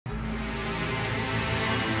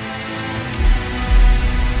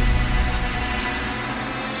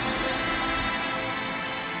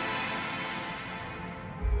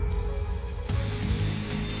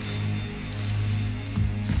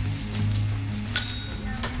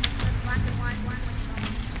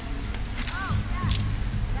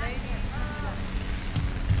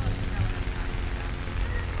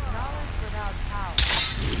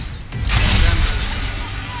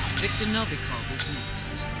happens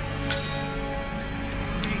next.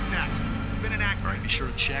 ASAP. There's been an accident. All right, be sure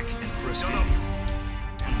to check and frisk No. anyone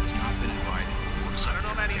who has not been invited to work I site, don't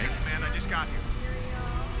know about okay? anything, man. I just got here.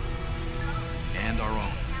 And our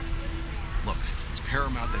own. Look, it's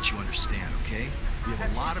paramount that you understand, okay? We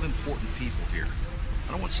have a lot of important people here.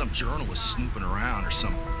 I don't want some journalist snooping around or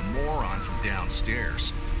some moron from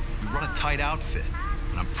downstairs. We run a tight outfit,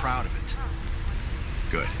 and I'm proud of it.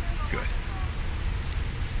 Good, good.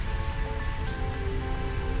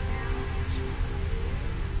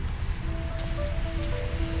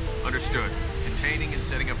 Understood. Containing and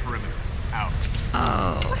setting up perimeter. Out.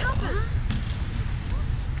 Oh.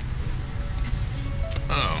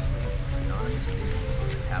 Oh. Anonymous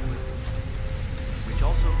pages of tablets, which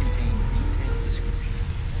also contain detailed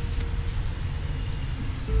descriptions.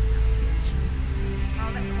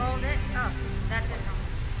 Hold it. Oh, that's it.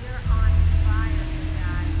 You're on fire,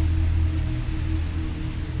 guy.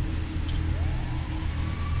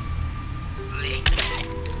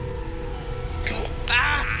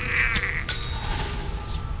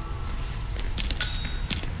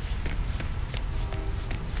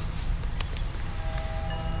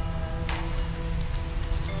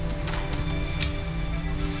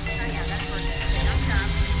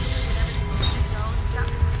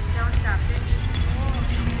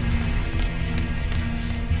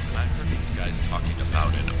 I heard these guys talking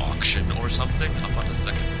about an auction or something up on the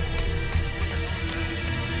second floor.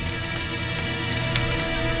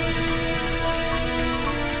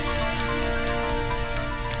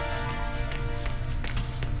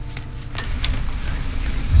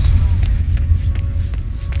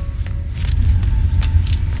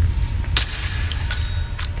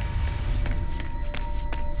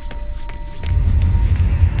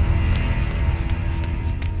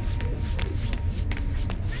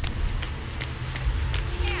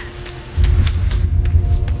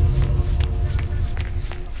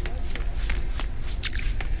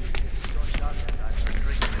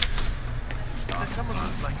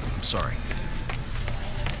 I'm sorry.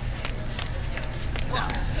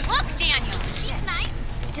 Look, Daniel, she's nice.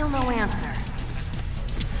 Still no answer.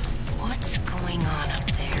 What's going on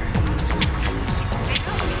up there?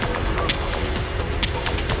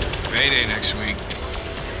 Payday next week.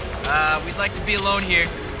 We'd like to be alone here.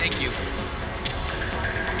 Thank you.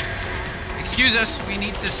 Excuse us, we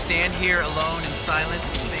need to stand here alone in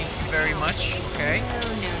silence. Thank you very much, okay?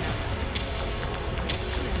 No.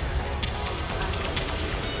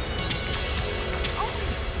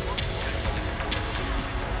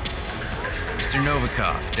 Mr.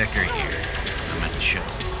 Novikov, Decker here. I'm at the show.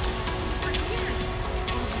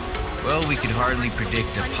 Well, we could hardly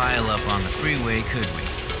predict a pile-up on the freeway, could we?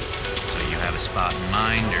 So you have a spot in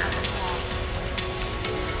mind, or...?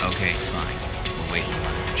 Okay, fine. We'll wait in the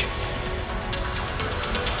lounge.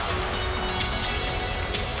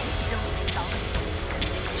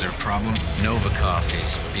 Is there a problem? Novikov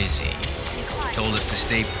is busy. Told us to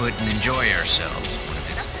stay put and enjoy ourselves. One of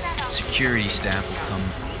his security staff will come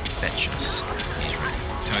fetch us. He's ready.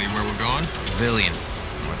 Tell you where we're going? Pavilion,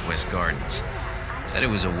 Northwest Gardens. Said it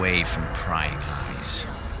was away from prying eyes.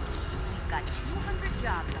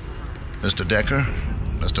 Mr. Decker,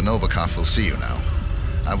 Mr. Novikov will see you now.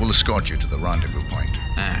 I will escort you to the rendezvous point.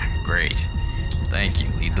 Ah, great. Thank you.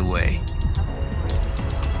 Lead the way.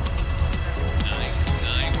 Nice.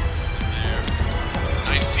 There.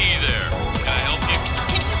 I see you there. Can I help you?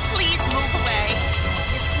 Can you please move away?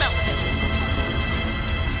 You smell it.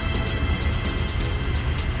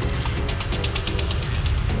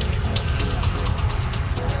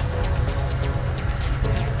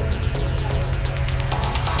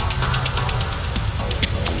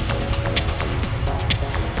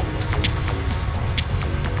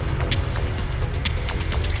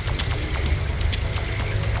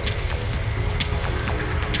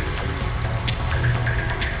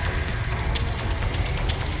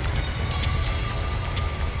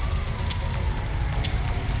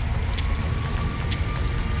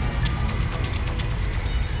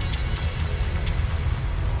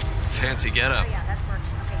 Fancy getup. Yeah, that's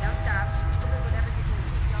working. Okay, don't stop. Whatever you do,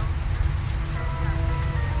 don't.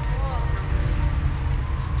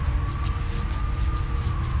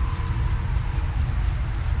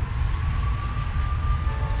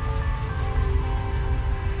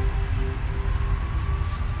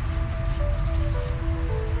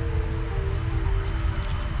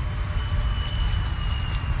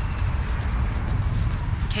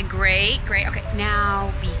 Okay, great. Okay,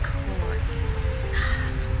 now be coy.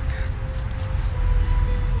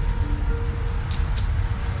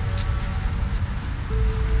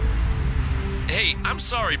 Hey, I'm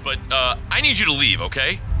sorry, but I need you to leave,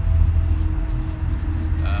 okay?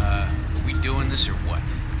 We doing this or what?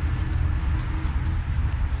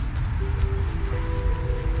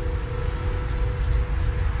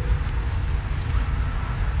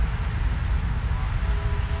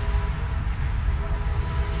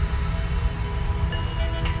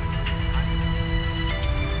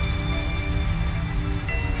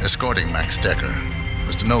 Escorting Max Decker.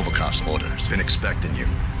 Mr. Novikov's orders. Been expecting you.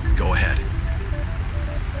 Go ahead.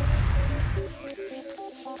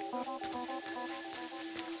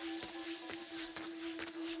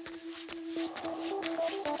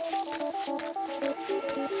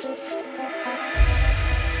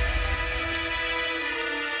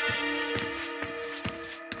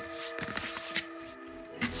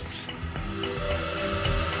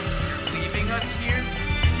 You're leaving us here?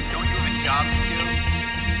 Don't you have a job to do?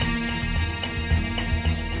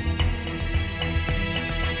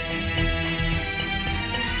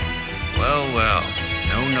 Well,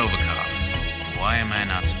 no Novikov. Why am I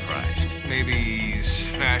not surprised? Maybe he's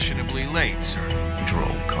fashionably late, sir.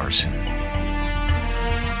 Droll Carson.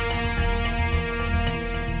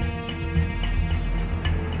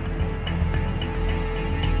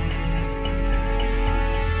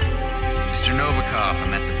 Mr. Novikov,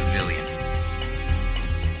 I'm at the pavilion.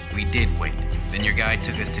 We did wait. Then your guy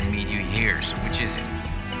took us to meet you here, so which is it?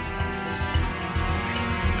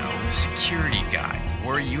 No, security guy.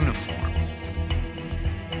 Wore a uniform.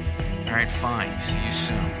 Alright, fine. See you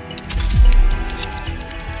soon.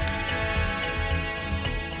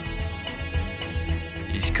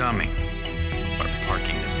 He's coming, but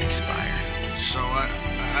parking doesn't expire. So,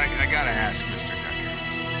 I gotta ask, Mr.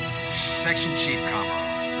 Decker. Section Chief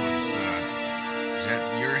Komarov, is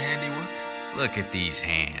that your handiwork? Look at these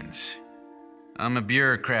hands. I'm a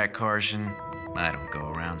bureaucrat, Carson. I don't go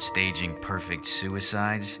around staging perfect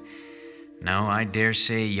suicides. No, I dare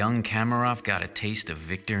say young Komarov got a taste of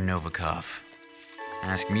Viktor Novikov.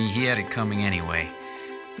 Ask me, he had it coming anyway.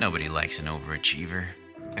 Nobody likes an overachiever.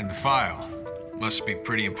 And the file. Must be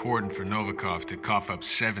pretty important for Novikov to cough up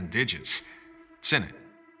 7 digits. It's in it.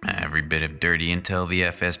 Every bit of dirty intel the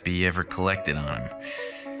FSB ever collected on him.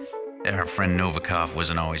 Our friend Novikov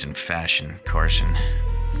wasn't always in fashion, Carson.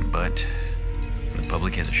 But the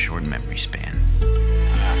public has a short memory span.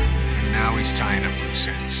 And now he's tying up loose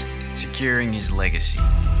ends. Securing his legacy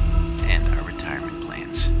and our retirement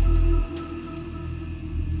plans.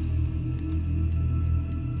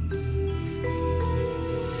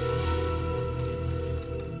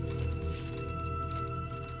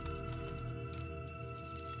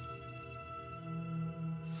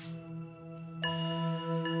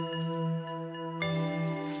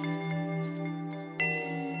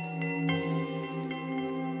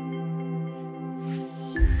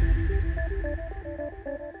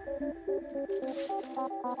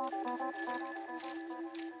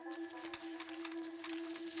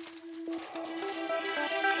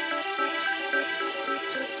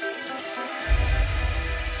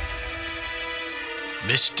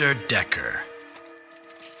 Mr. Decker.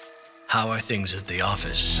 How are things at the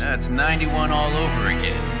office? That's 91 all over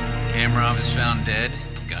again. Komarov is found dead,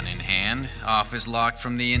 gun in hand, office locked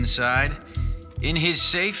from the inside. In his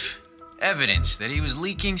safe, evidence that he was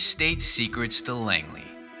leaking state secrets to Langley.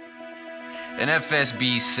 An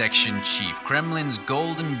FSB section chief, Kremlin's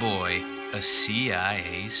golden boy, a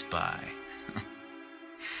CIA spy.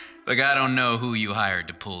 Look, I don't know who you hired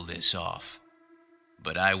to pull this off,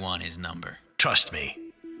 but I want his number. Trust me,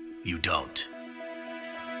 you don't.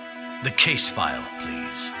 The case file,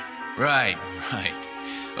 please. Right.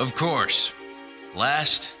 Of course.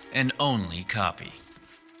 Last and only copy.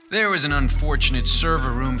 There was an unfortunate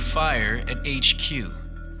server room fire at HQ.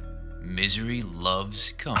 Misery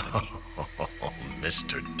loves company. Oh,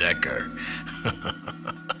 Mr. Decker.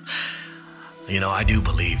 You know, I do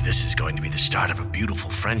believe this is going to be the start of a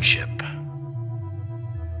beautiful friendship.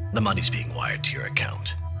 The money's being wired to your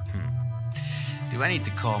account. Do I need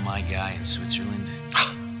to call my guy in Switzerland?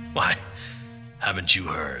 Why, haven't you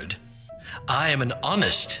heard? I am an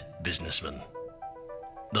honest businessman.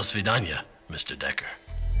 Do svidaniya, Mr. Decker.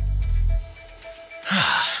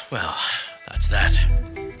 Well, that's that.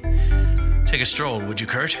 Take a stroll, would you,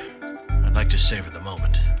 Kurt? I'd like to savor the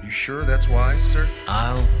moment. You sure that's wise, sir?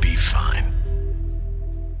 I'll be fine.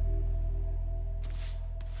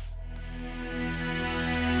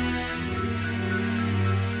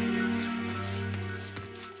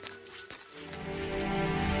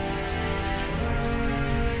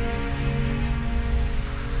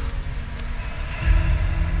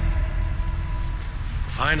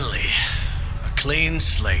 Finally, a clean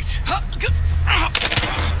slate. Targets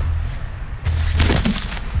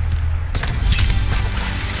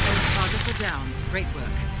are down. Great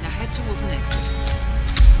work. Now head towards an exit.